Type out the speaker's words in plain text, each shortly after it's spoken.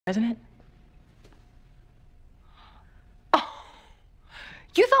isn't it? Oh,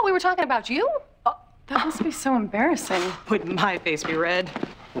 you thought we were talking about you? Oh, that must be so embarrassing. Wouldn't my face be red?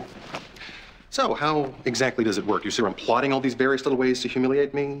 So, how exactly does it work? You sit around plotting all these various little ways to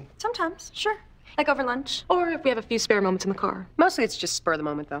humiliate me? Sometimes, sure. Like over lunch. Or if we have a few spare moments in the car. Mostly it's just spur of the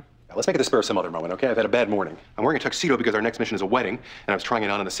moment, though. Now, let's make it a spur of some other moment, okay? I've had a bad morning. I'm wearing a tuxedo because our next mission is a wedding, and I was trying it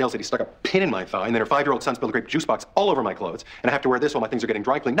on, and the sales lady stuck a pin in my thigh, and then her 5-year-old son spilled a grape juice box all over my clothes, and I have to wear this while my things are getting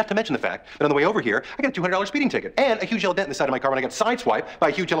dry cleaned, not to mention the fact that on the way over here, I got a $200 speeding ticket, and a huge yellow dent in the side of my car when I got sideswiped by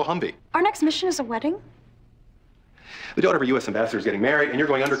a huge yellow Humvee. Our next mission is a wedding? The daughter of a U.S. ambassador is getting married, and you're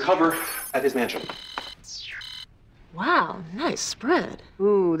going undercover at his mansion. Wow, nice spread.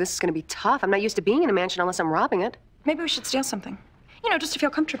 Ooh, this is gonna be tough. I'm not used to being in a mansion unless I'm robbing it. Maybe we should steal something. You know, just to feel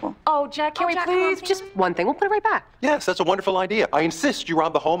comfortable. Oh, Jack, can we please? Just one thing. We'll put it right back. Yes, that's a wonderful idea. I insist you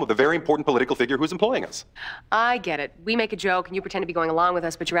rob the home of the very important political figure who's employing us. I get it. We make a joke and you pretend to be going along with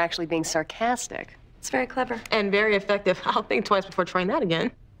us, but you're actually being sarcastic. It's very clever. And very effective. I'll think twice before trying that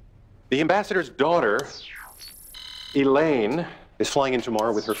again. The ambassador's daughter, Elaine, is flying in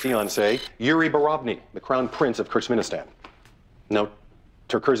tomorrow with her fiancé, Yuri Borovny, the crown prince of Turkmenistan. No,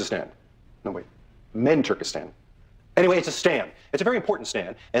 Turkmenistan. No, wait. Men-Turkestan. Anyway, it's a stand. It's a very important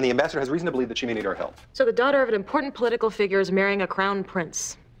stand, and the ambassador has reason to believe that she may need our help. So the daughter of an important political figure is marrying a crown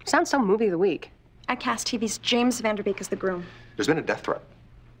prince. Sounds so movie of the week. I cast TV's James Vanderbeek as the groom. There's been a death threat.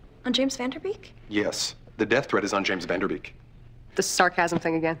 On James Vanderbeek? Yes, the death threat is on James Vanderbeek. The sarcasm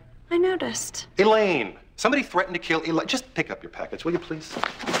thing again. I noticed. Elaine! Somebody threatened to kill Elaine. Just pick up your packets, will you, please?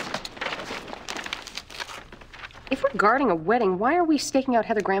 If we're guarding a wedding, why are we staking out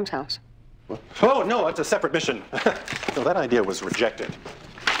Heather Graham's house? Oh, no, it's a separate mission. No, that idea was rejected.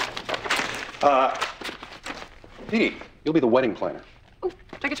 Petey, you'll be the wedding planner. Oh, do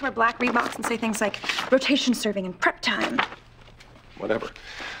I get to wear black Reeboks and say things like rotation serving and prep time? Whatever.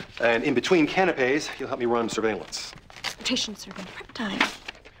 And in between canapes, you'll help me run surveillance. Rotation serving, prep time.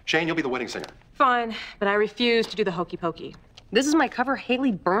 Shane, you'll be the wedding singer. Fine, but I refuse to do the hokey pokey. This is my cover,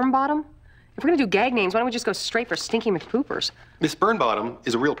 Haley Burnbottom? If we're gonna do gag names, why don't we just go straight for Stinky McPoopers? Miss Burnbottom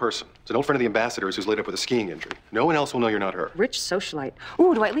is a real person. It's an old friend of the ambassador's who's laid up with a skiing injury. No one else will know you're not her. Rich socialite.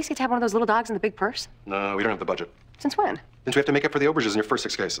 Ooh, do I at least get to have one of those little dogs in the big purse? No, we don't have the budget. Since when? Since we have to make up for the overages in your first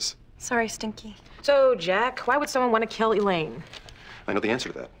 6 cases. Sorry, Stinky. So, Jack, why would someone want to kill Elaine? I know the answer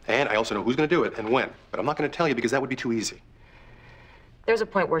to that. And I also know who's going to do it and when. But I'm not going to tell you because that would be too easy. There's a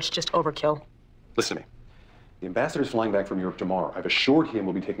point where it's just overkill. Listen to me. The ambassador's flying back from Europe tomorrow. I've assured him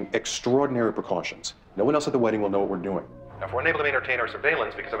we'll be taking extraordinary precautions. No one else at the wedding will know what we're doing. Now, if we're unable to maintain our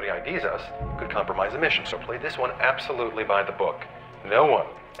surveillance because somebody IDs us, it could compromise the mission. So play this one absolutely by the book. No one,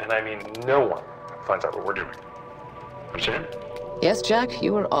 and I mean no one, finds out what we're doing. Understand? Yes, Jack,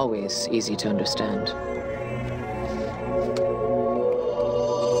 you are always easy to understand.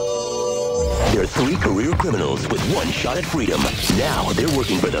 They're 3 career criminals with 1 shot at freedom. Now they're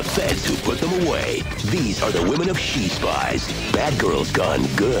working for the feds who put them away. These are the women of Spies. Bad girls gone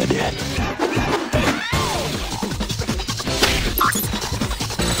good.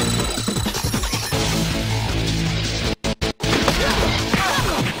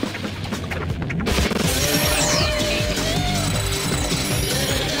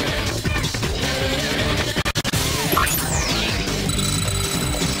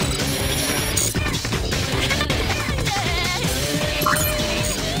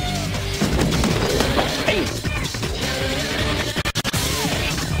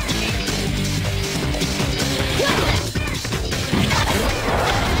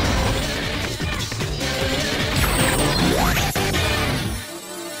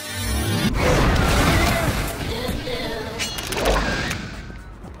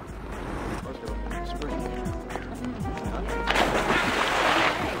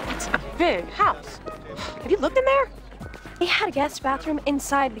 Big house. Have you looked in there? They had a guest bathroom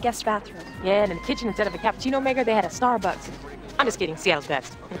inside the guest bathroom. Yeah, and in the kitchen, instead of a cappuccino maker, they had a Starbucks. I'm just kidding. Seattle's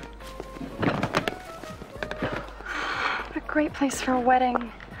best. What a great place for a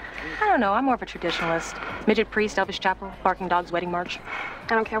wedding. I don't know. I'm more of a traditionalist. Midget priest, Elvis Chapel, barking dogs, wedding march.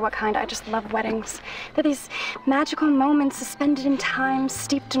 I don't care what kind, I just love weddings. They're these magical moments suspended in time,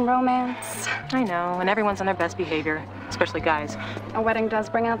 steeped in romance. I know, and everyone's on their best behavior, especially guys. A wedding does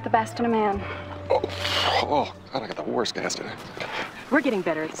bring out the best in a man. Oh, God, I got the worst gas today. We're getting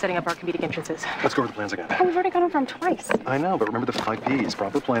better at setting up our comedic entrances. Let's go over the plans again. Oh, we've already gone over them twice. I know, but remember the 5 Ps.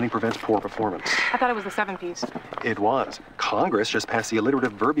 Proper planning prevents poor performance. I thought it was the 7 Ps. It was. Congress just passed the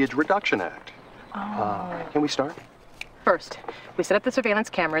Alliterative Verbiage Reduction Act. Oh. Can we start? First, we set up the surveillance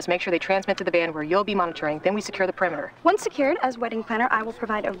cameras, make sure they transmit to the van where you'll be monitoring, then we secure the perimeter. Once secured, as wedding planner, I will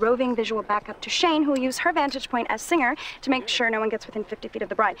provide a roving visual backup to Shane, who will use her vantage point as singer to make sure no one gets within 50 feet of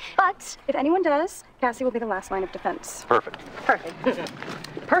the bride. But if anyone does, Cassie will be the last line of defense. Perfect. Perfect.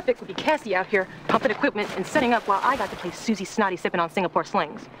 Perfect would be Cassie out here pumping equipment and setting up while I got to play Susie Snotty sipping on Singapore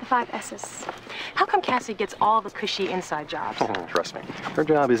slings. The 5 S's. How come Cassie gets all the cushy inside jobs? Trust me, her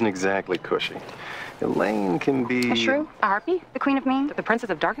job isn't exactly cushy. Elaine can be... A shrew? A harpy? The queen of mean? The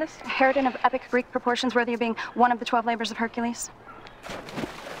princess of darkness? A harridan of epic Greek proportions worthy of being one of the 12 labors of Hercules.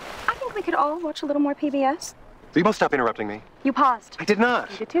 I think we could all watch a little more PBS. So you both stop interrupting me. You paused. I did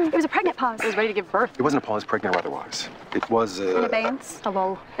not. You did too. It was a pregnant pause. It was ready to give birth. It wasn't a pause, pregnant or otherwise. It was, An abeyance. A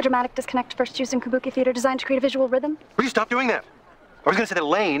lull. A dramatic disconnect first used in kabuki theater designed to create a visual rhythm. Will you stop doing that? I was going to say that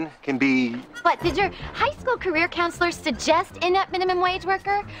Elaine can be... What, did your high school career counselor suggest in-app minimum wage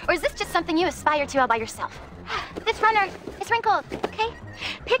worker? Or is this just something you aspire to all by yourself? This runner is wrinkled, okay?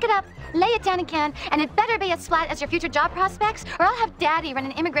 Pick it up, lay it down again, and it better be as flat as your future job prospects, or I'll have Daddy run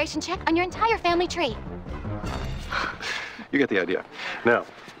an immigration check on your entire family tree. You get the idea. Now,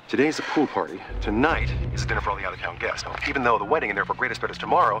 today's a pool party. Tonight is a dinner for all the out-of-town guests. Now, even though the wedding and therefore greatest bet is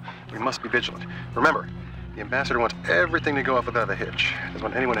tomorrow, we must be vigilant. Remember, the ambassador wants everything to go off without a hitch. Doesn't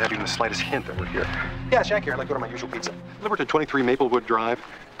want anyone to have even the slightest hint that we're here. Yeah, Jack here. I'd like to order my usual pizza. Deliver to 23 Maplewood Drive.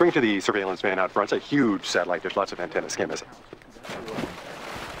 Bring it to the surveillance van out front. It's a huge satellite dish, lots of antennas. Can't miss it.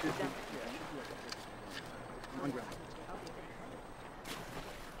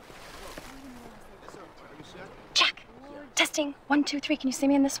 Jack, testing. 1, 2, 3. Can you see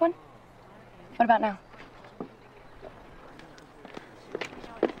me in this one? What about now?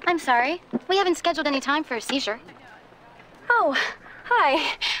 I'm sorry. We haven't scheduled any time for a seizure. Oh,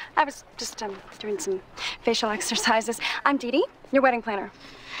 hi. I was just doing some facial exercises. I'm Dee Dee, your wedding planner.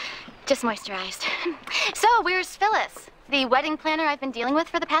 Just moisturized. So, where's Phyllis? The wedding planner I've been dealing with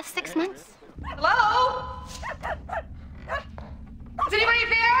for the past 6 months? Hello? Is anybody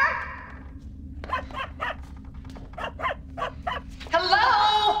there?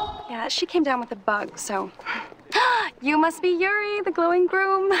 Hello? Yeah, she came down with a bug, so... You must be Yuri, the glowing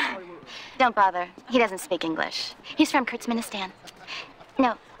groom. Don't bother. He doesn't speak English. He's from Turkmenistan.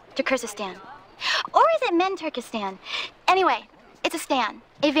 No, Turkmenistan. Or is it Men-Turkistan? Anyway, it's a stan.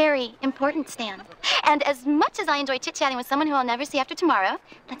 A very important stan. And as much as I enjoy chit-chatting with someone who I'll never see after tomorrow,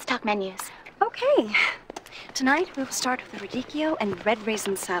 let's talk menus. Okay. Tonight, we will start with a radicchio and red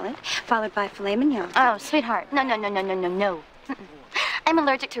raisin salad, followed by filet mignon. Oh, sweetheart. No. Mm-mm. I'm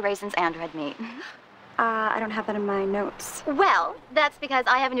allergic to raisins and red meat. I don't have that in my notes. Well, that's because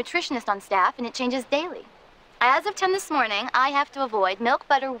I have a nutritionist on staff and it changes daily. As of 10 this morning, I have to avoid milk,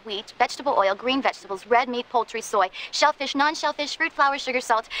 butter, wheat, vegetable oil, green vegetables, red meat, poultry, soy, shellfish, non-shellfish, fruit, flour, sugar,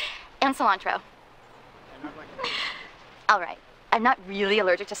 salt, and cilantro. All right, I'm not really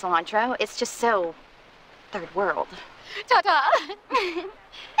allergic to cilantro. It's just so third world. Ta-ta!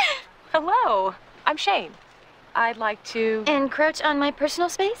 Hello, I'm Shane. I'd like to Encroach on my personal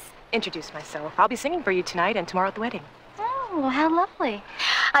space? introduce myself. I'll be singing for you tonight and tomorrow at the wedding. Oh, how lovely.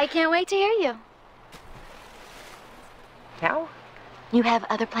 I can't wait to hear you. Now? You have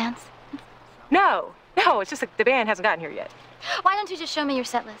other plans? No, it's just that the band hasn't gotten here yet. Why don't you just show me your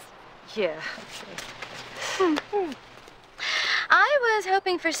set list? Yeah. I was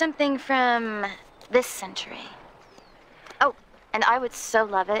hoping for something from this century. Oh, and I would so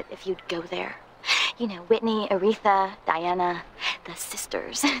love it if you'd go there. You know, Whitney, Aretha, Diana, the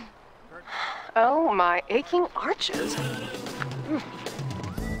sisters. Oh, my aching arches.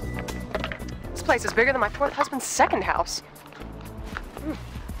 This place is bigger than my fourth husband's second house.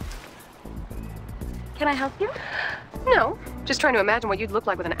 Can I help you? No, just trying to imagine what you'd look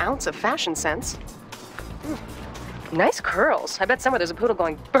like with an ounce of fashion sense. Nice curls. I bet somewhere there's a poodle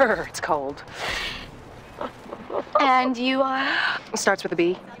going, brr, it's cold. And you are? Starts with a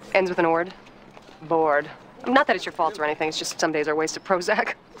B, ends with an ord. Bored. Not that it's your fault or anything, it's just some days are wasted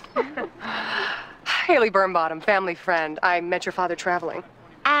Prozac. Haley Birnbottom, family friend. I met your father traveling.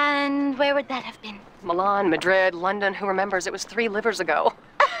 And where would that have been? Milan, Madrid, London, who remembers? It was 3 livers ago.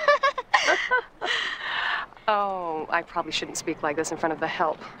 Oh, I probably shouldn't speak like this in front of the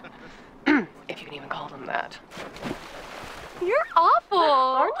help. If you can even call them that. You're awful.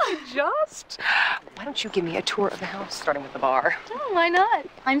 Aren't you just? Why don't you give me a tour of the house, starting with the bar? Oh, why not?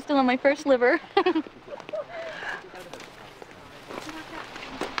 I'm still on my first liver.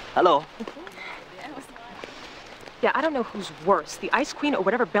 Hello. Yeah, I don't know who's worse, the Ice Queen or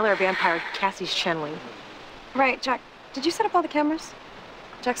whatever Bel Air vampire Cassie's channeling. Right, Jack. Did you set up all the cameras?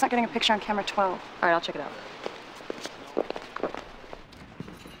 Jack's not getting a picture on camera 12. All right, I'll check it out.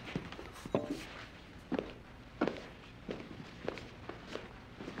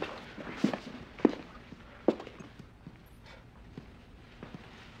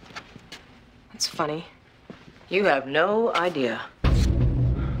 funny. You have no idea.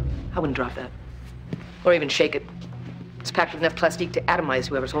 I wouldn't drop that. Or even shake it. It's packed with enough plastique to atomize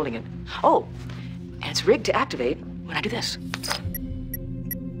whoever's holding it. Oh, and it's rigged to activate when I do this.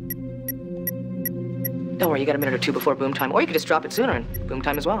 Don't worry, you got a minute or two before boom time. Or you could just drop it sooner and boom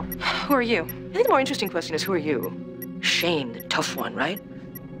time as well. Who are you? I think the more interesting question is, who are you? Shane, the tough one, right?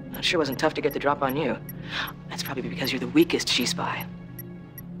 It sure wasn't tough to get the drop on you. That's probably because you're the weakest she-spy.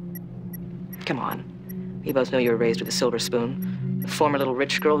 Come on. We both know you were raised with a silver spoon. A former little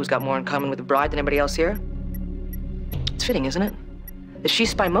rich girl who's got more in common with the bride than anybody else here. It's fitting, isn't it? The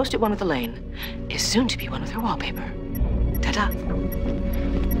she-spy most at one with Elaine is soon to be one with her wallpaper. Ta-ta.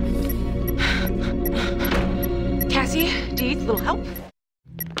 Cassie, Dee, a little help?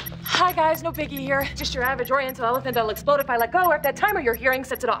 Hi, guys, no biggie here. Just your average oriental elephant that'll explode if I let go or if that timer you're hearing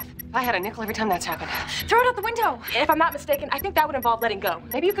sets it off. I had a nickel every time that's happened. Throw it out the window. If I'm not mistaken, I think that would involve letting go.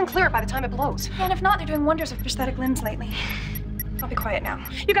 Maybe you can clear it by the time it blows. And if not, they're doing wonders with prosthetic limbs lately. I'll be quiet now.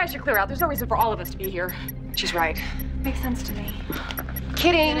 You guys should clear out. There's no reason for all of us to be here. She's right. Makes sense to me.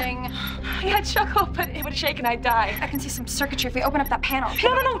 Kidding. Yeah, I'd chuckle, but it would shake and I'd die. I can see some circuitry if we open up that panel.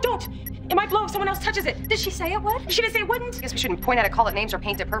 No, don't. It might blow if someone else touches it. Did she say it would? She didn't say it wouldn't. I guess we shouldn't point at it, call it names, or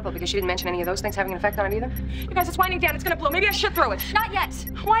paint it purple because she didn't mention any of those things having an effect on it either. You guys, it's winding down. It's gonna blow. Maybe I should throw it. Not yet.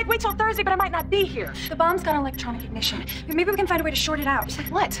 Why? Wait till Thursday, but I might not be here. The bomb's got an electronic ignition. Maybe we can find a way to short it out.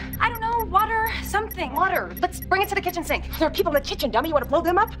 What? I don't know. Water, something. Water. Let's bring it to the kitchen sink. There are people in the kitchen, dummy. You want to blow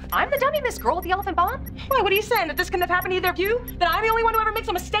them up? I'm the dummy, Miss Girl with the elephant bomb. Why? What are you saying? That this couldn't have happened to either of you? That I'm the only one who ever makes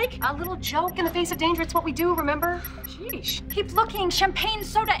a mistake? A little joke in the face of danger. It's what we do, remember? Sheesh. Keep looking. Champagne,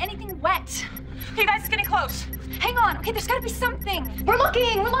 soda, anything wet. Hey, guys, it's getting close. Hang on. Okay, there's got to be something. We're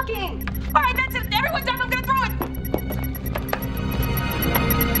looking. We're looking. All right, that's it. Everyone done. I'm gonna throw it.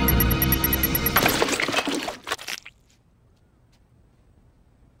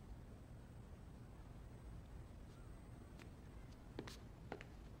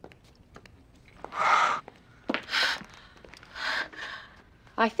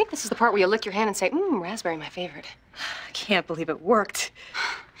 I think this is the part where you lick your hand and say, raspberry, my favorite. I can't believe it worked.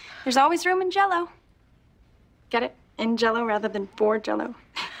 There's always room in Jell-O. Get it? In Jell-O rather than for Jell-O.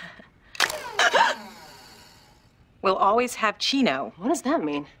 We'll always have Chino. What does that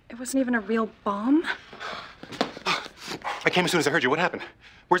mean? It wasn't even a real bomb. I came as soon as I heard you. What happened?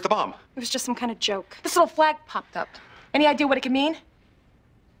 Where's the bomb? It was just some kind of joke. This little flag popped up. Any idea what it could mean?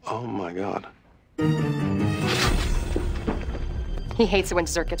 Oh, my God. He hates it when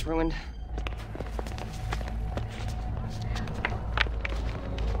dessert gets ruined.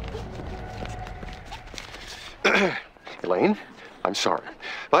 Elaine, I'm sorry.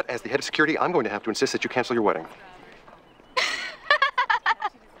 But as the head of security, I'm going to have to insist that you cancel your wedding. Oh,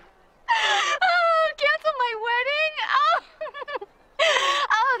 cancel my wedding? Oh,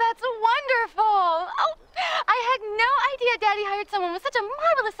 oh, that's wonderful. Oh, I had no idea Daddy hired someone with such a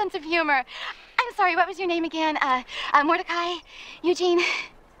marvelous sense of humor. I'm sorry, what was your name again? Mordecai? Eugene?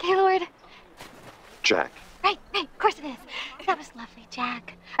 Gaylord? Jack. Right, of course it is. That was lovely,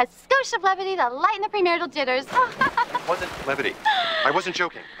 Jack. A skosh of levity to lighten the premarital jitters. It wasn't levity. I wasn't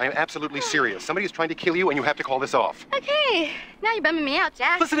joking. I am absolutely serious. Somebody is trying to kill you, and you have to call this off. Okay, now you're bumming me out,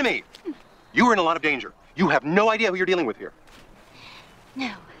 Jack. Listen to me. You are in a lot of danger. You have no idea who you're dealing with here.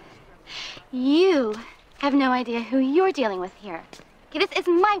 No. You have no idea who you're dealing with here. Okay, this is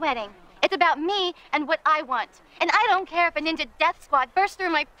my wedding. It's about me and what I want. And I don't care if a ninja death squad bursts through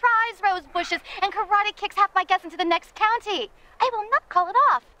my prize rose bushes and karate kicks half my guests into the next county. I will not call it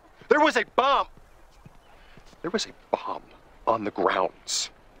off. There was a bomb. There was a bomb on the grounds.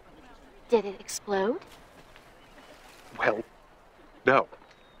 Did it explode? Well, no.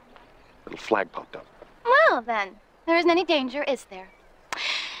 A little flag popped up. Well, then, there isn't any danger, is there?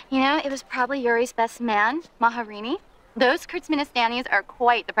 You know, it was probably Yuri's best man, Maharini. Those Kurtzministanis are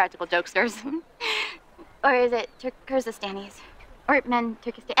quite the practical jokesters. Or is it Turkirzistanis? Or men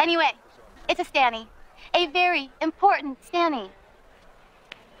Turkistan? Anyway, it's a Stanny. A very important Stanny.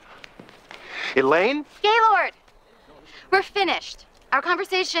 Elaine? Gaylord! We're finished. Our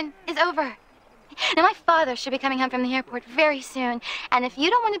conversation is over. Now, my father should be coming home from the airport very soon. And if you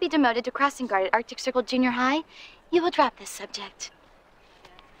don't want to be demoted to crossing guard at Arctic Circle Junior High, you will drop this subject.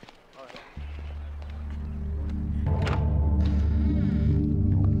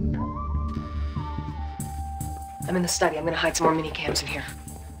 I'm in the study. I'm gonna hide some more mini cams in here.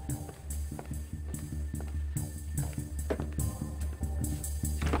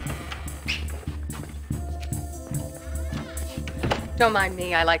 Don't mind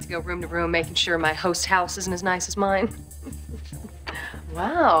me. I like to go room to room, making sure my host house isn't as nice as mine.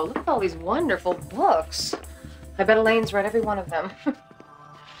 Wow, look at all these wonderful books. I bet Elaine's read every one of them.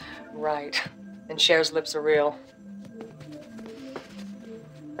 Right. And Cher's lips are real.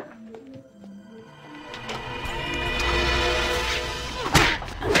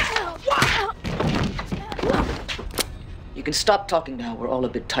 You can stop talking now. We're all a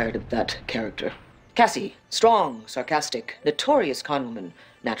bit tired of that character. Cassie, strong, sarcastic, notorious conwoman,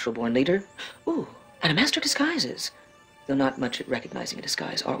 natural-born leader. Ooh, and a master of disguises. Though not much at recognizing a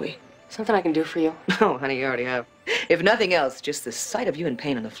disguise, are we? Something I can do for you? Oh, honey, you already have. If nothing else, just the sight of you in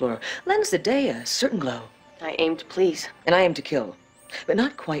pain on the floor lends the day a certain glow. I aim to please. And I aim to kill. But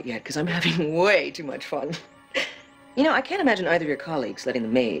not quite yet, because I'm having way too much fun. You know, I can't imagine either of your colleagues letting the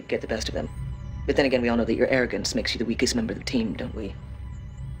maid get the best of them. But then again, we all know that your arrogance makes you the weakest member of the team, don't we?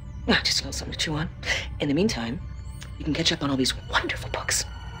 Ah, just a little something to chew on. In the meantime, you can catch up on all these wonderful books.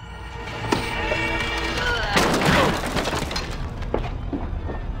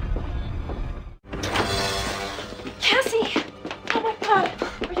 Cassie! Oh my God!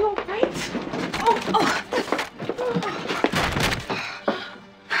 Are you all right? Oh my God!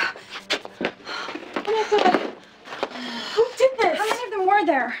 Who did this? How many of them were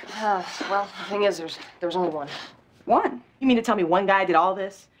there? Well, the thing is, there was only one. One. You mean to tell me one guy did all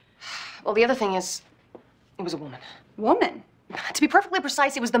this? Well, the other thing is, it was a woman. Woman? To be perfectly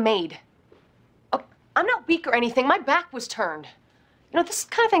precise, it was the maid. Oh, I'm not weak or anything. My back was turned. You know, this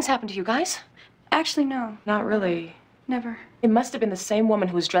kind of thing's happened to you guys. Actually, no. Not really. Never. It must have been the same woman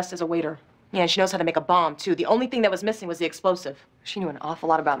who was dressed as a waiter. Yeah, she knows how to make a bomb, too. The only thing that was missing was the explosive. She knew an awful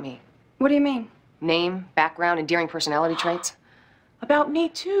lot about me. What do you mean? Name, background, endearing personality traits. About me,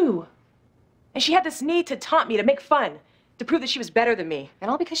 too. And she had this need to taunt me, to make fun, to prove that she was better than me.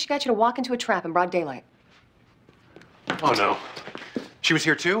 And all because she got you to walk into a trap in broad daylight. Oh, no. She was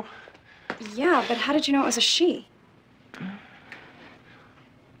here, too? Yeah, but how did you know it was a she?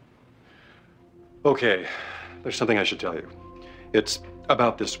 Okay, there's something I should tell you. It's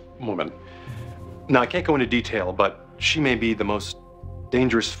about this woman. Now, I can't go into detail, but she may be the most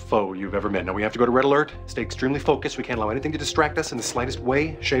dangerous foe you've ever met. Now, we have to go to red alert, stay extremely focused. We can't allow anything to distract us in the slightest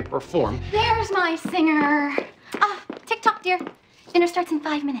way, shape, or form. There's my singer. Ah, tick-tock, dear. Dinner starts in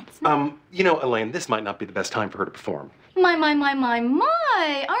 5 minutes. You know, Elaine, this might not be the best time for her to perform. My.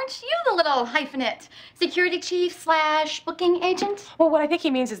 Aren't you the little hyphenate? Security chief / booking agent? Well, what I think he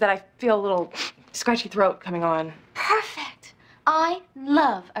means is that I feel a little scratchy throat coming on. Perfect. I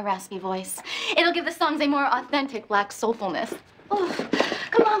love a raspy voice. It'll give the songs a more authentic black soulfulness. Oh,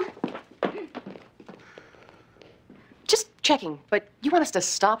 come on. Just checking, but you want us to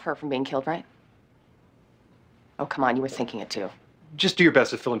stop her from being killed, right? Oh, come on, you were thinking it too. Just do your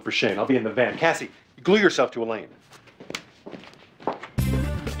best to fill in for Shane. I'll be in the van. Cassie, glue yourself to Elaine.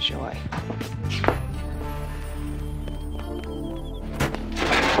 Joy.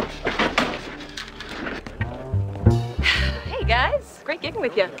 Hey, guys. Great gigging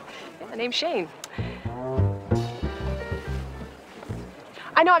with you. Yeah, my name's Shane.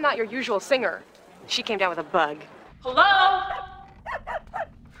 I know I'm not your usual singer. She came down with a bug. Hello?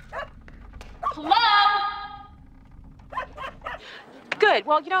 Hello? Good.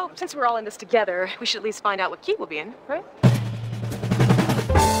 Well, you know, since we're all in this together, we should at least find out what key we'll be in, right?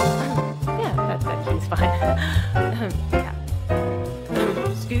 Yeah, that key's fine. Yeah.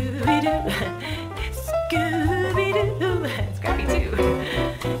 Scooby-Doo. Scooby-Doo. Scrappy-Doo.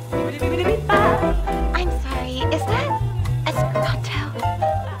 I'm sorry, is that Esperanto?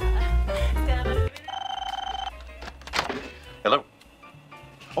 Hello?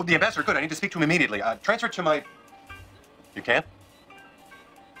 Oh, the ambassador, good. I need to speak to him immediately. Transfer to my... You can't?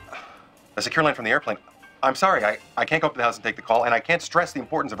 A secure line from the airplane. I'm sorry, I can't go up to the house and take the call, and I can't stress the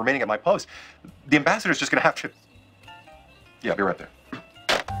importance of remaining at my post. The ambassador's just gonna have to... Yeah, I'll be right there.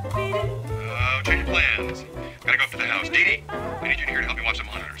 Change plans. Gotta go up to the house. Dee Dee, I need you here to help me watch the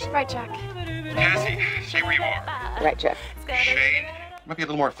monitors. Right, Jack. Cassie, stay where you are. Right, Jeff. Shane, might be a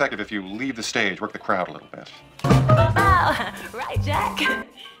little more effective if you leave the stage, work the crowd a little bit. Right, Jack. Yeah.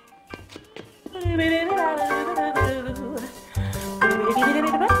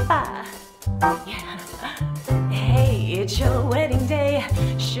 Hey, it's your wedding day.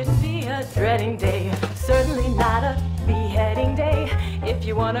 Shouldn't be a dreading day. Certainly not a beheading day. If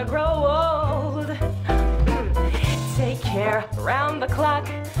you wanna grow old, take care round the clock.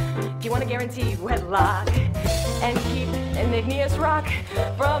 If you want a guaranteed wedlock, and keep an igneous rock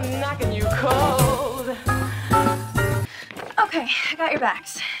from knocking you cold. Okay, I got your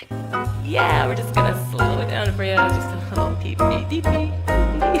backs. Yeah, we're just gonna slow it down for you. Just a little pee-pee-dee-pee.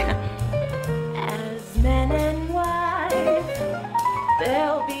 As man and wife,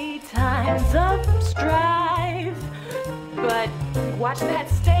 there'll be times of strife. But watch that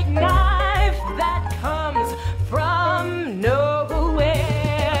steak knife that comes from nowhere.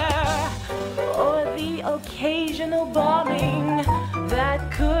 occasional bombing that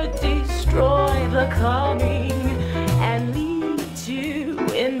could destroy the calming and lead to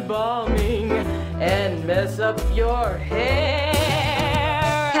embalming and mess up your hair.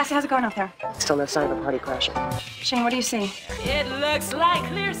 Cassie, how's it going out there? Still no sign of the party crashing. Shane, what do you see? It looks like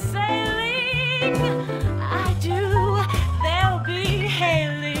clear sailing. I do. They'll be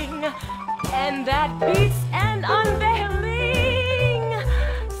hailing, and that beats an unveiling.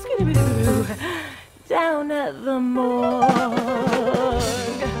 Skidoo down at the morgue.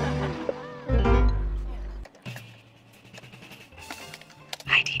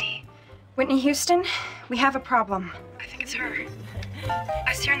 Hi, Dee Dee. Whitney Houston, we have a problem. I think it's her.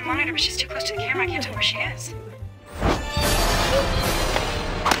 I see her on the monitor, but she's too close to the camera. I can't tell where she is.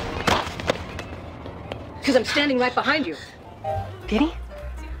 Because I'm standing right behind you. Dee Dee?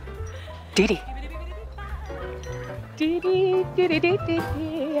 Dee Dee. Dee Dee, Dee Dee, Dee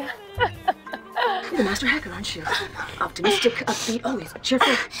Dee. You're the master hacker, aren't you? Optimistic, upbeat, always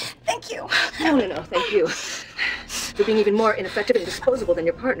cheerful. Thank you. No, thank you. You're being even more ineffective and disposable than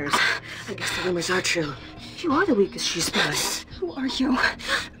your partners. I guess the rumors are true. You are the weakest she spies. Who are you?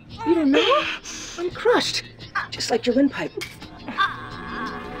 You don't know? I'm crushed. Just like your windpipe.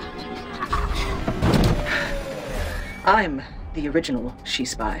 I'm the original she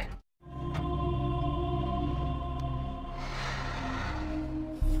spy.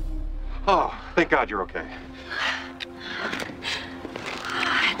 Oh, thank God you're okay.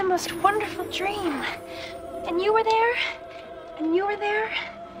 I had the most wonderful dream. And you were there, and you were there,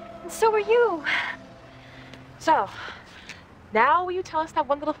 and so were you. So, now will you tell us that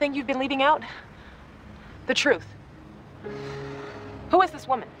one little thing you've been leaving out? The truth. Who is this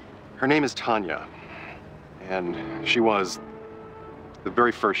woman? Her name is Tanya, and she was the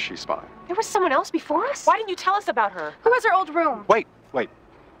very first she spy. There was someone else before us? Why didn't you tell us about her? Who has her old room? Wait.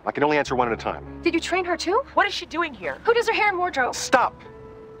 I can only answer one at a time. Did you train her too? What is she doing here? Who does her hair and wardrobe? Stop!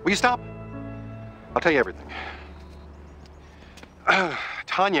 Will you stop? I'll tell you everything.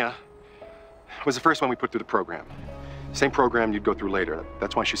 Tanya was the first one we put through the program. Same program you'd go through later.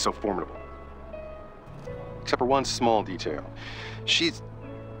 That's why she's so formidable. Except for one small detail. She's...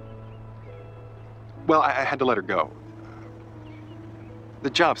 Well, I had to let her go.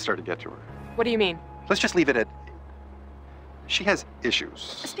 The job started to get to her. What do you mean? Let's just leave it at... She has issues.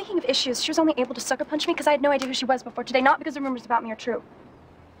 Speaking of issues, she was only able to sucker punch me because I had no idea who she was before today, not because the rumors about me are true.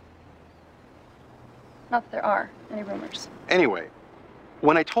 Not that there are any rumors. Anyway,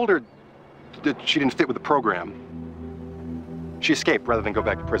 when I told her that she didn't fit with the program, she escaped rather than go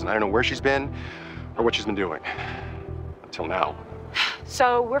back to prison. I don't know where she's been or what she's been doing. Until now.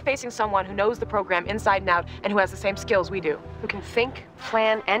 So we're facing someone who knows the program inside and out and who has the same skills we do. Who can think,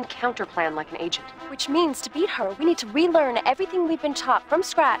 plan, and counterplan like an agent. Which means to beat her, we need to relearn everything we've been taught from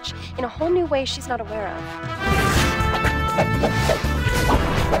scratch in a whole new way she's not aware of.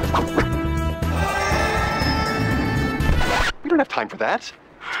 We don't have time for that.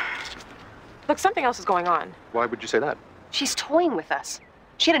 Look, something else is going on. Why would you say that? She's toying with us.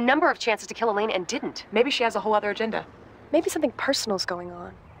 She had a number of chances to kill Elaine and didn't. Maybe she has a whole other agenda. Maybe something personal's going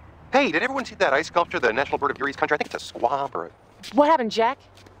on. Hey, did everyone see that ice sculpture, the National Bird of Erie's country? I think it's a squab or a... What happened, Jack?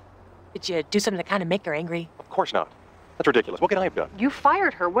 Did you do something to kind of make her angry? Of course not. That's ridiculous. What could I have done? You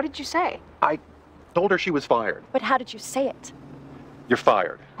fired her. What did you say? I told her she was fired. But how did you say it? You're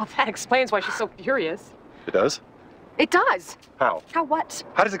fired. Well, that explains why she's so furious. It does? It does. How? How what?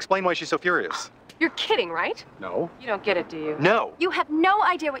 How does it explain why she's so furious? You're kidding, right? No. You don't get it, do you? No. You have no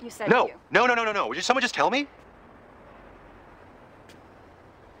idea what you said, do you? No. Would someone just tell me?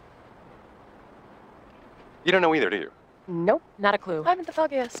 You don't know either, do you? Nope, not a clue. I haven't the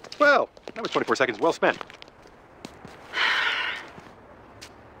foggiest. Well, that was 24 seconds well spent.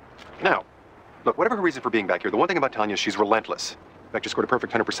 Now, look, whatever her reason for being back here, the one thing about Tanya is she's relentless. In fact, she scored a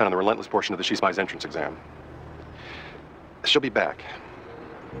perfect 100% on the relentless portion of the She Spies entrance exam. She'll be back.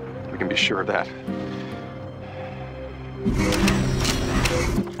 We can be sure of that.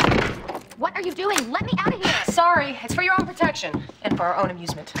 What are you doing? Let me out of here! Sorry, it's for your own protection and for our own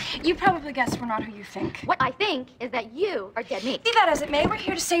amusement. You probably guessed we're not who you think. What I think is that you are dead meat. Be that as it may, we're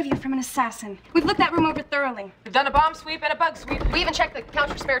here to save you from an assassin. We've looked that room over thoroughly. We've done a bomb sweep and a bug sweep. We even checked the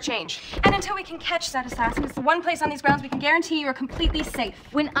couch for spare change. And until we can catch that assassin, it's the one place on these grounds we can guarantee you are completely safe.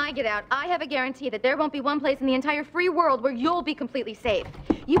 When I get out, I have a guarantee that there won't be one place in the entire free world where you'll be completely safe.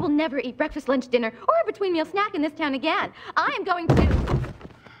 You will never eat breakfast, lunch, dinner, or a between-meal snack in this town again. I am going to...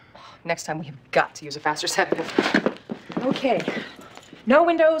 Next time we have got to use a faster sedative. Okay. No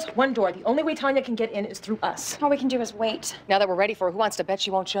windows, one door. The only way Tanya can get in is through us. All we can do is wait. Now that we're ready for her, who wants to bet she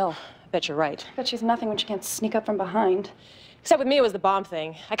won't show? I bet you're right. But she's nothing when she can't sneak up from behind. Except with me, it was the bomb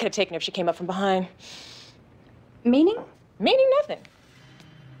thing. I could have taken her if she came up from behind. Meaning? Meaning nothing.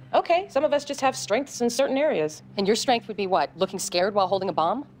 Okay, some of us just have strengths in certain areas. And your strength would be what? Looking scared while holding a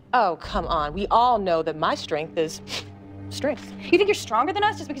bomb? Oh, come on. We all know that my strength is strength. You think you're stronger than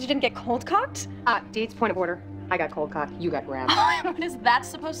us just because you didn't get cold cocked? Deeds, point of order. I got cold cocked, you got grabbed. What is that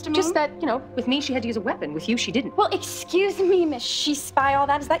supposed to mean? Just that, you know, with me she had to use a weapon. With you, she didn't. Well, excuse me, Miss She Spy, all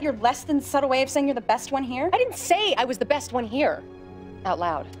that. Is that your less than subtle way of saying you're the best one here? I didn't say I was the best one here. Out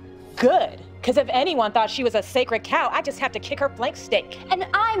loud. Good. Because if anyone thought she was a sacred cow, I just have to kick her flank steak. And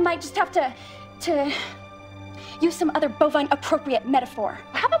I might just have to use some other bovine appropriate metaphor.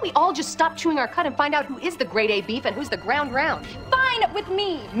 How about we all just stop chewing our cud and find out who is the grade A beef and who's the ground round? Fine with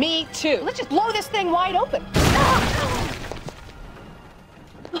me. Me too. Let's just blow this thing wide open.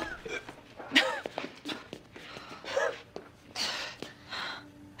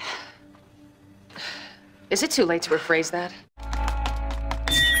 Is it too late to rephrase that?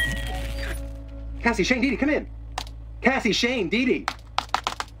 Cassie, Shane, Dee Dee, come in. Cassie, Shane, Dee Dee.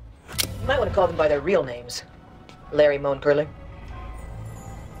 You might want to call them by their real names. Larry, Moan, Curly.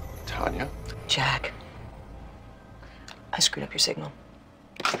 Tanya. Jack. I screwed up your signal.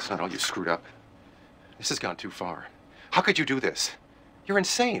 That's not all you screwed up. This has gone too far. How could you do this? You're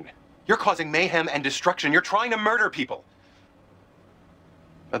insane. You're causing mayhem and destruction. You're trying to murder people.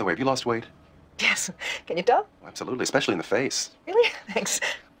 By the way, have you lost weight? Yes. Can you tell? Oh, absolutely, especially in the face. Really? Thanks.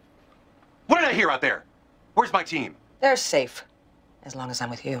 What did I hear out there? Where's my team? They're safe, as long as I'm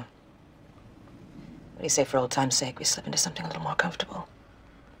with you. What do you say, for old time's sake, we slip into something a little more comfortable?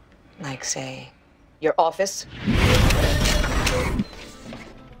 Like, say, your office?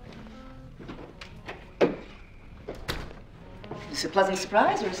 Is this a pleasant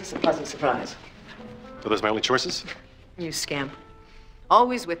surprise, or is this a pleasant surprise? So those are my only choices? You scamp.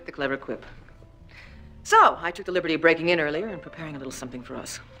 Always with the clever quip. So, I took the liberty of breaking in earlier and preparing a little something for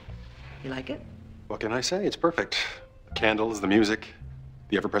us. You like it? What can I say? It's perfect. The candles, the music,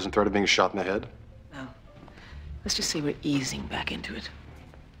 the ever-present threat of being shot in the head. Well, let's just say we're easing back into it.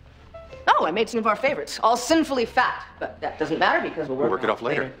 Oh, I made some of our favorites, all sinfully fat. But that doesn't matter because we'll work it off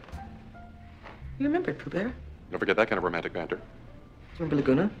later. You remembered, Pooh Bear? Don't forget that kind of romantic banter. Do you remember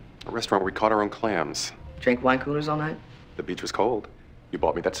Laguna? A restaurant where we caught our own clams. Drank wine coolers all night? The beach was cold. You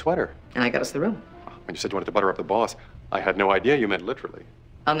bought me that sweater. And I got us the room. When you said you wanted to butter up the boss, I had no idea you meant literally.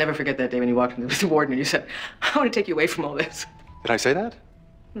 I'll never forget that day when you walked into the warden and you said, I want to take you away from all this. Did I say that?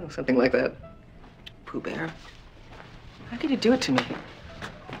 Oh, something like that. Pooh Bear, how could you do it to me?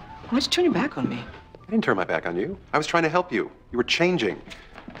 Why'd you turn your back on me? I didn't turn my back on you. I was trying to help you. You were changing.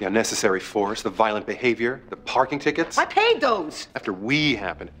 The unnecessary force, the violent behavior, the parking tickets. I paid those! After we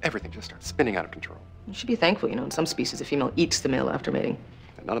happened, everything just started spinning out of control. You should be thankful, you know, in some species, a female eats the male after mating.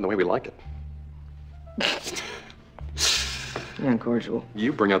 And not in the way we like it. You're incorrigible.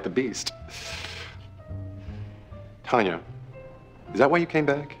 You bring out the beast. Tanya, is that why you came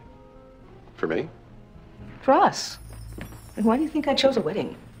back? For me? For us. And why do you think I chose a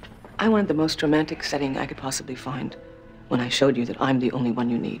wedding? I wanted the most romantic setting I could possibly find when I showed you that I'm the only one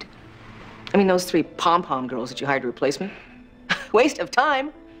you need. I mean, those 3 pom-pom girls that you hired to replace me? Waste of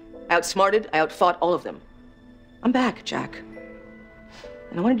time. I outsmarted, I outfought all of them. I'm back, Jack.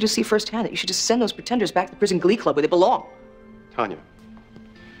 And I wanted you to see firsthand that you should just send those pretenders back to the prison glee club where they belong. Tanya,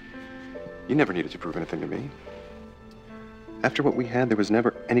 you never needed to prove anything to me. After what we had, there was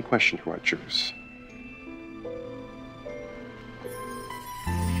never any question who I'd choose.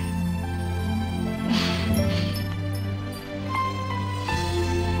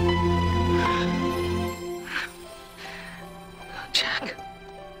 Jack,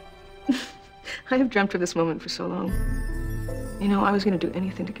 I have dreamt of this moment for so long. You know, I was going to do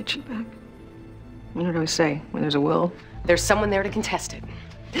anything to get you back. You know what I always say, when there's a will, There's someone there to contest it.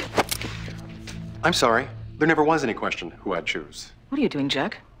 I'm sorry. There never was any question who I'd choose. What are you doing,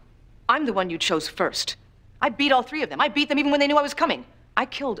 Jack? I'm the one you chose first. I beat all 3 of them. I beat them even when they knew I was coming. I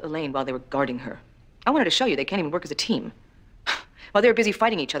killed Elaine while they were guarding her. I wanted to show you they can't even work as a team. While they were busy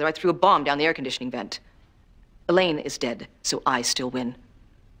fighting each other, I threw a bomb down the air conditioning vent. Elaine is dead, so I still win.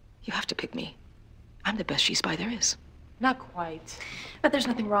 You have to pick me. I'm the best she-spy there is. Not quite. But there's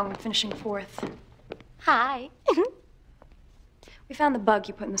nothing wrong with finishing 4th. Hi. We found the bug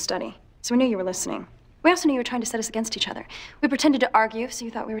you put in the study, so we knew you were listening. We also knew you were trying to set us against each other. We pretended to argue, so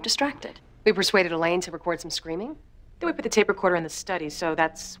you thought we were distracted. We persuaded Elaine to record some screaming. Then we put the tape recorder in the study, so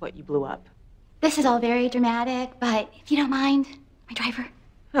that's what you blew up. This is all very dramatic, but if you don't mind, my driver.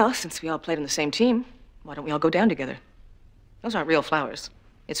 Well, since we all played on the same team, why don't we all go down together? Those aren't real flowers.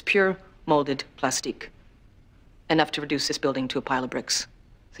 It's pure molded plastique. Enough to reduce this building to a pile of bricks.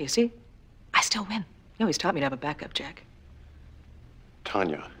 So you see, I still win. You always taught me to have a backup, Jack.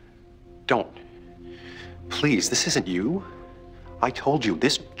 Tanya, don't. Please, this isn't you. I told you,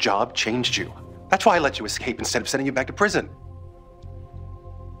 this job changed you. That's why I let you escape instead of sending you back to prison.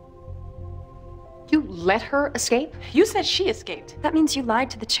 You let her escape? You said she escaped. That means you lied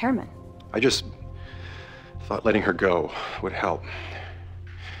to the chairman. I just thought letting her go would help.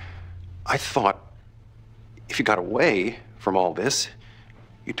 I thought if you got away from all this,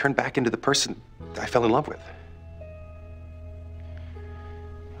 you'd turn back into the person I fell in love with.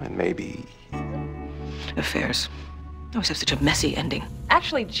 And maybe... Affairs always have such a messy ending.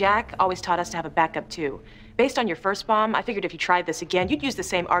 Actually, Jack always taught us to have a backup, too. Based on your first bomb, I figured if you tried this again, you'd use the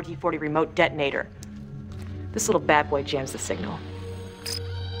same RT-40 remote detonator. This little bad boy jams the signal.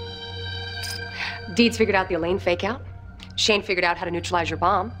 Deeds figured out the Elaine fake-out. Shane figured out how to neutralize your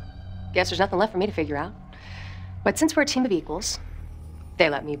bomb. Guess there's nothing left for me to figure out. But since we're a team of equals, they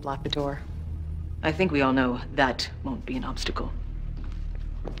let me block the door. I think we all know that won't be an obstacle.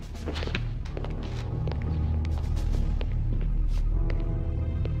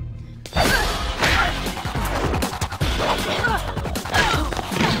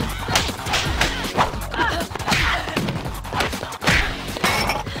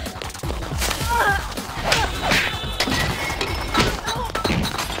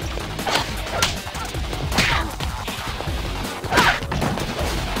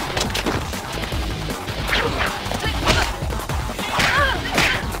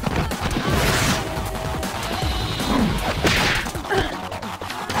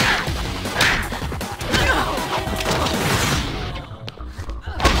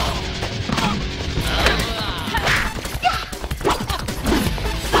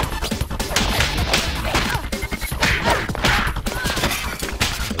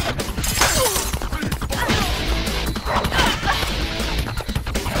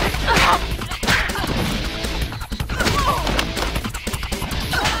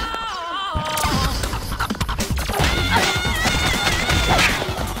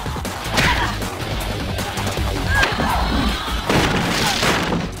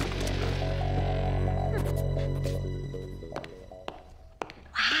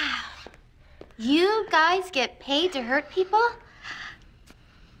 You guys get paid to hurt people?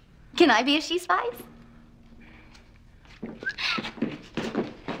 Can I be a She Spies?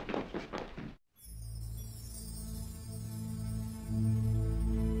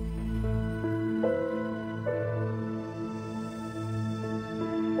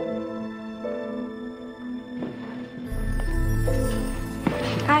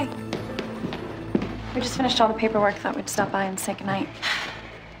 Hi. We just finished all the paperwork. Thought we'd stop by and say goodnight.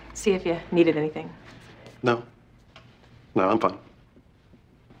 See if you needed anything. No. No, I'm fine.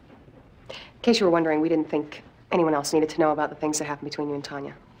 In case you were wondering, we didn't think anyone else needed to know about the things that happened between you and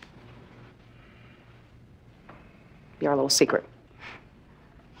Tanya. Be our little secret.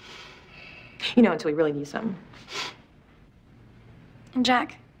 You know, until we really need something. And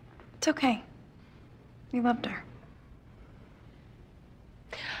Jack, it's okay. We loved her.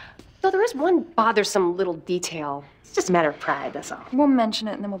 Though there is one bothersome little detail. It's just a matter of pride, that's all. We'll mention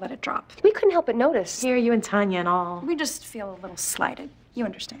it and then we'll let it drop. We couldn't help but notice. Here, you and Tanya and all. We just feel a little slighted. You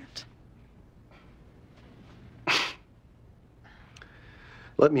understand.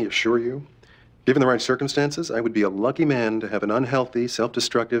 Let me assure you, given the right circumstances, I would be a lucky man to have an unhealthy,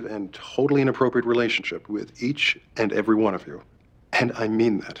 self-destructive, and totally inappropriate relationship with each and every one of you. And I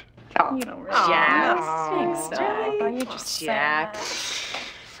mean that. Oh, you don't really. Jack. Thanks, Jack. Oh, you're just Jack.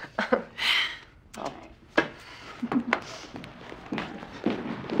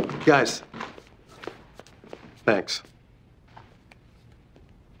 Guys, thanks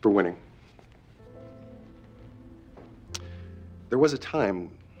for winning. There was a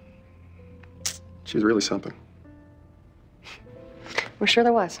time she was really something. We're sure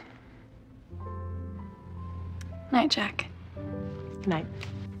there was. Night, Jack. Good night.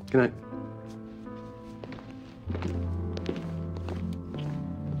 Good night.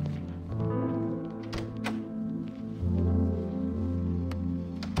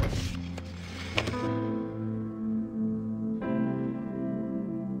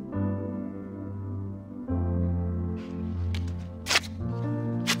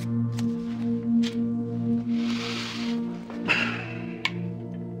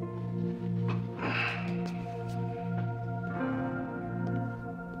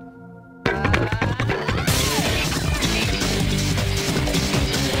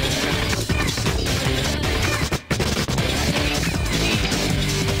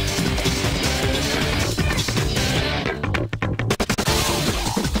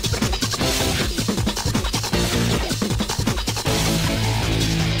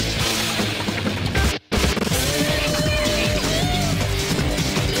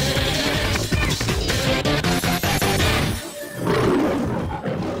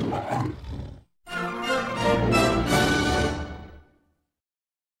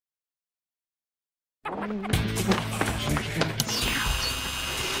 Ouch.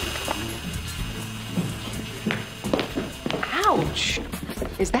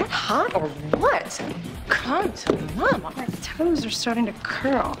 Is that hot or what? Come to mama. My toes are starting to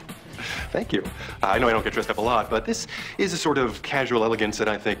curl. Thank you. I know I don't get dressed up a lot, but this is a sort of casual elegance that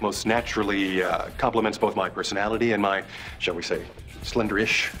I think most naturally complements both my personality and my, shall we say,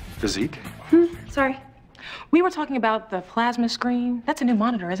 slender-ish physique. Sorry. We were talking about the plasma screen. That's a new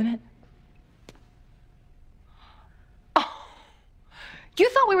monitor, isn't it? Oh, you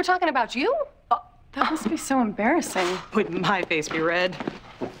thought we were talking about you? That must be so embarrassing. Wouldn't my face be red?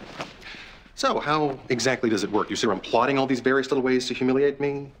 So, how exactly does it work? You see, I'm plotting all these various little ways to humiliate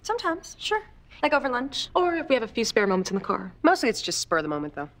me? Sometimes, sure. Like over lunch. Or if we have a few spare moments in the car. Mostly it's just spur of the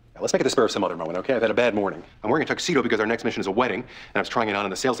moment, though. Now, let's make it the spur of some other moment, okay? I've had a bad morning. I'm wearing a tuxedo because our next mission is a wedding, and I was trying it on,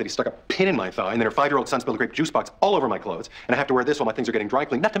 and the sales lady stuck a pin in my thigh, and then her 5-year-old son spilled a grape juice box all over my clothes, and I have to wear this while my things are getting dry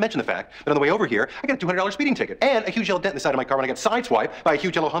cleaned, not to mention the fact that on the way over here, I got a $200 speeding ticket, and a huge yellow dent in the side of my car when I got sideswiped by a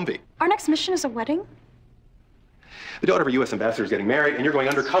huge yellow Humvee. Our next mission is a wedding? The daughter of a U.S. ambassador is getting married, and you're going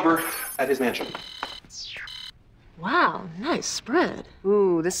undercover at his mansion. Wow, nice spread.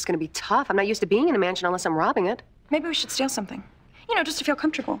 Ooh, this is gonna be tough. I'm not used to being in a mansion unless I'm robbing it. Maybe we should steal something. You know, just to feel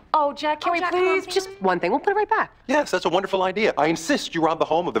comfortable. Oh, Jack, can we Jack, please? come on, Just one thing, we'll put it right back. Yes, that's a wonderful idea. I insist you rob the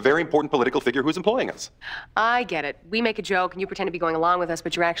home of the very important political figure who's employing us. I get it. We make a joke and you pretend to be going along with us,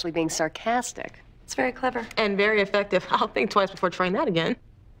 but you're actually being sarcastic. It's very clever. And very effective. I'll think twice before trying that again.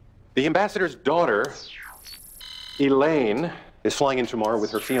 The ambassador's daughter, Elaine, is flying in tomorrow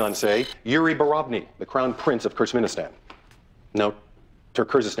with her fiancé, Yuri Borovny, the crown prince of Turkmenistan. No,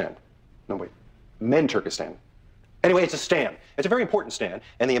 Turkmenistan. No, wait. Men-Turkestan. Anyway, it's a stand. It's a very important stand,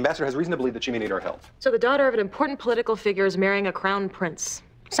 and the ambassador has reason to believe that she may need our help. So the daughter of an important political figure is marrying a crown prince.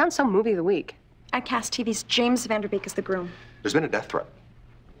 Sounds some movie of the week. I'd cast TV's James Vanderbeek as the groom. There's been a death threat.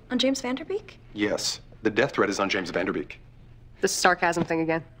 On James Vanderbeek? Yes, the death threat is on James Vanderbeek. The sarcasm thing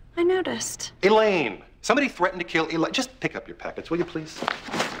again. I noticed. Elaine! Somebody threatened to kill Elaine. Just pick up your packets, will you, please?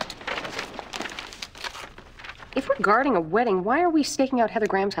 If we're guarding a wedding, why are we staking out Heather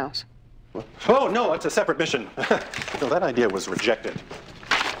Graham's house? Oh, no, it's a separate mission. No, that idea was rejected.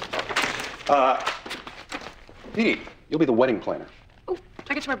 Edie, you'll be the wedding planner. Oh, do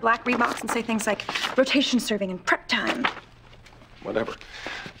I get to wear black Reeboks and say things like rotation serving and prep time? Whatever.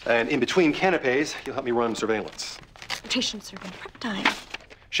 And in between canapes, you'll help me run surveillance. Rotation serving, prep time.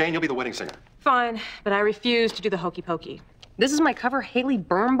 Shane, you'll be the wedding singer. Fine, but I refuse to do the hokey pokey. This is my cover, Haley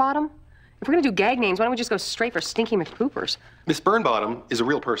Burnbottom? If we're gonna do gag names, why don't we just go straight for Stinky McPoopers? Miss Burnbottom is a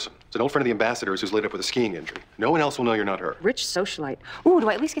real person. It's an old friend of the ambassador's who's laid up with a skiing injury. No one else will know you're not her. Rich socialite. Ooh, do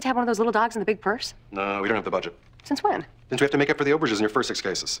I at least get to have one of those little dogs in the big purse? No, we don't have the budget. Since when? Since we have to make up for the overages in your first 6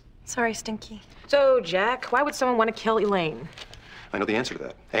 cases. Sorry, Stinky. So, Jack, why would someone want to kill Elaine? I know the answer to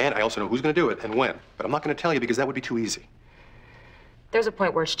that. And I also know who's going to do it and when. But I'm not going to tell you because that would be too easy. There's a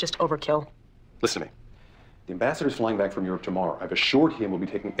point where it's just overkill. Listen to me. The ambassador's flying back from Europe tomorrow. I've assured him we'll be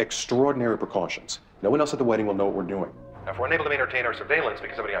taking extraordinary precautions. No one else at the wedding will know what we're doing. Now, if we're unable to maintain our surveillance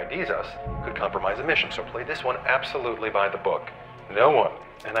because somebody IDs us, it could compromise the mission. So play this one absolutely by the book. No one,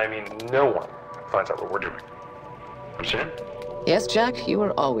 and I mean no one, finds out what we're doing. Understand? Yes, Jack, you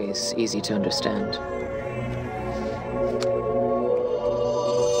are always easy to understand.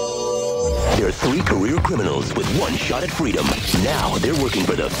 They're 3 career criminals with 1 shot at freedom. Now they're working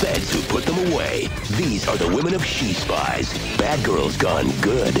for the feds who put them away. These are the women of She Spies. Bad girls gone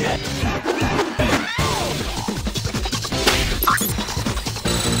good.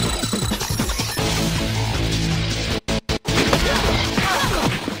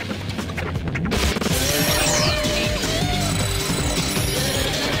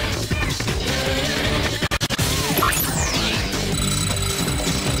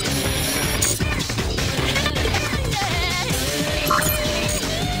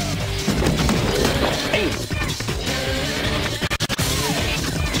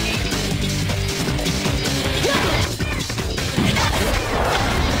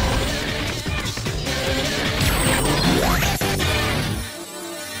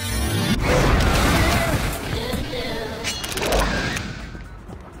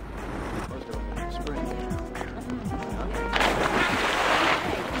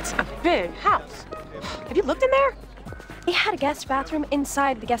 Big house. Have you looked in there? They had a guest bathroom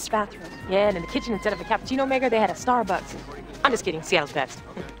inside the guest bathroom. Yeah, and in the kitchen, instead of a cappuccino maker, they had a Starbucks. I'm just kidding. Seattle's best.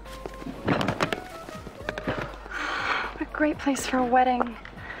 What a great place for a wedding.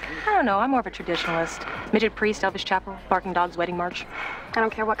 I don't know. I'm more of a traditionalist. Midget priest, Elvis Chapel, barking dogs, wedding march. I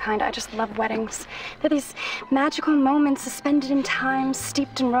don't care what kind, I just love weddings. They're these magical moments suspended in time,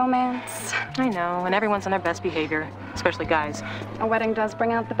 steeped in romance. I know, and everyone's on their best behavior, especially guys. A wedding does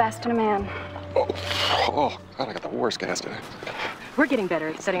bring out the best in a man. Oh, God, I got the worst gas today. We're getting better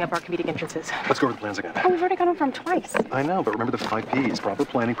at setting up our comedic entrances. Let's go over the plans again. Oh, we've already gone over them twice. I know, but remember the 5 Ps. Proper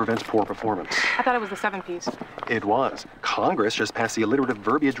planning prevents poor performance. I thought it was the 7 Ps. It was. Congress just passed the Alliterative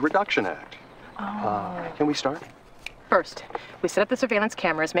Verbiage Reduction Act. Can we start? First, we set up the surveillance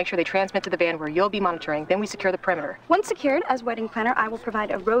cameras, make sure they transmit to the van where you'll be monitoring, then we secure the perimeter. Once secured, as wedding planner, I will provide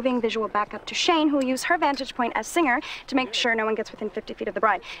a roving visual backup to Shane, who will use her vantage point as singer to make sure no one gets within 50 feet of the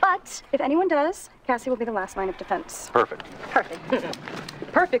bride. But if anyone does, Cassie will be the last line of defense. Perfect. Perfect.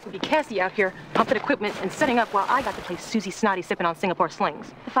 Perfect would be Cassie out here pumping equipment and setting up while I got to play Susie Snotty sipping on Singapore slings.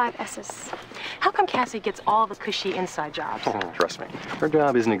 The 5 S's. How come Cassie gets all the cushy inside jobs? Trust me, her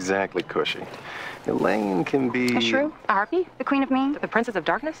job isn't exactly cushy. Elaine can be... A shrew? A harpy? The Queen of Mean? The Princess of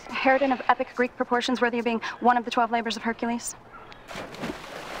Darkness? A harridan of epic Greek proportions worthy of being one of the 12 labors of Hercules.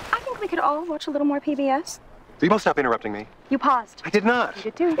 I think we could all watch a little more PBS. So you both stop interrupting me. You paused. I did not. You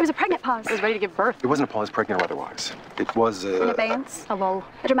did too. It was a pregnant pause. I was ready to give birth. It wasn't a pause, pregnant or otherwise. It was An abeyance. A lull.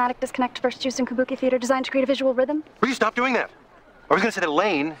 A dramatic disconnect versus juice and kabuki theater designed to create a visual rhythm. Will you stop doing that? I was going to say that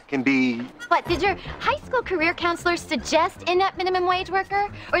Elaine can be... What, did your high school career counselor suggest in-app minimum wage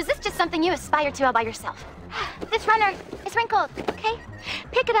worker? Or is this just something you aspire to all by yourself? This runner is wrinkled, okay?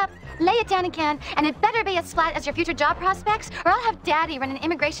 Pick it up, lay it down again, and it better be as flat as your future job prospects, or I'll have Daddy run an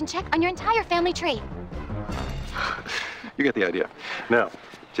immigration check on your entire family tree. You get the idea. Now,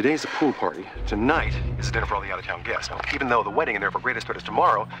 today's a pool party. Tonight is a dinner for all the out-of-town guests. Now, even though the wedding and therefore greatest fit is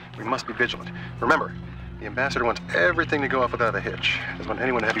tomorrow, we must be vigilant. Remember, the ambassador wants everything to go off without a hitch. Doesn't want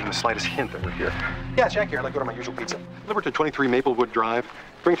anyone to have even the slightest hint that we're here. Yeah, Jack here. I'd like to order my usual pizza. Delivered to 23 Maplewood Drive.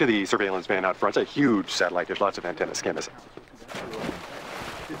 Bring it to the surveillance van out front. It's a huge satellite dish, lots of antennas. Can't miss it.